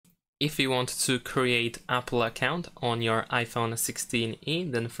If you want to create Apple account on your iPhone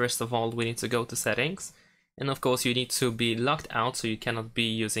 16e, then first of all we need to go to settings, and of course you need to be logged out, so you cannot be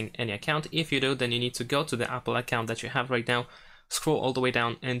using any account. If you do, then you need to go to the Apple account that you have right now, scroll all the way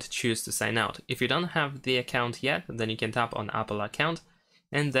down and choose to sign out. If you don't have the account yet, then you can tap on Apple account,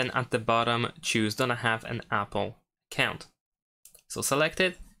 and then at the bottom choose don't have an Apple account. So select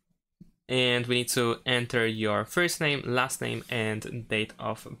it, and we need to enter your first name, last name, and date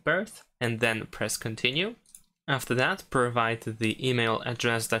of birth, and then press continue. After that, provide the email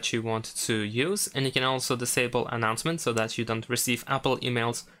address that you want to use, and you can also disable announcements so that you don't receive Apple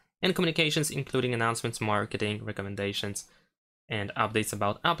emails and communications, including announcements, marketing, recommendations, and updates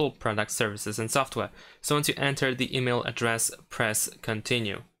about Apple products, services, and software. So once you enter the email address, press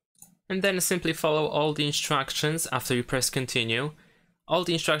continue. And then simply follow all the instructions after you press continue. All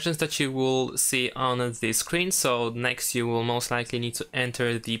the instructions that you will see on the screen. So next you will most likely need to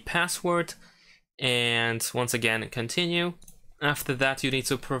enter the password, and once again continue. After that you need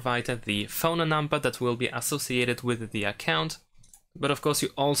to provide the phone number that will be associated with the account. But of course you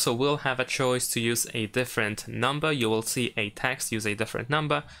also will have a choice to use a different number. You will see a text, use a different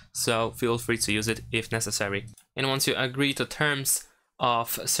number, so feel free to use it if necessary. And once you agree to terms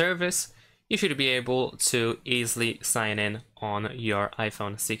of service, you should be able to easily sign in on your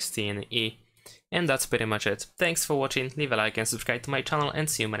iPhone 16e. And that's pretty much it. Thanks for watching, leave a like and subscribe to my channel, and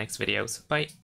see you in my next videos. Bye!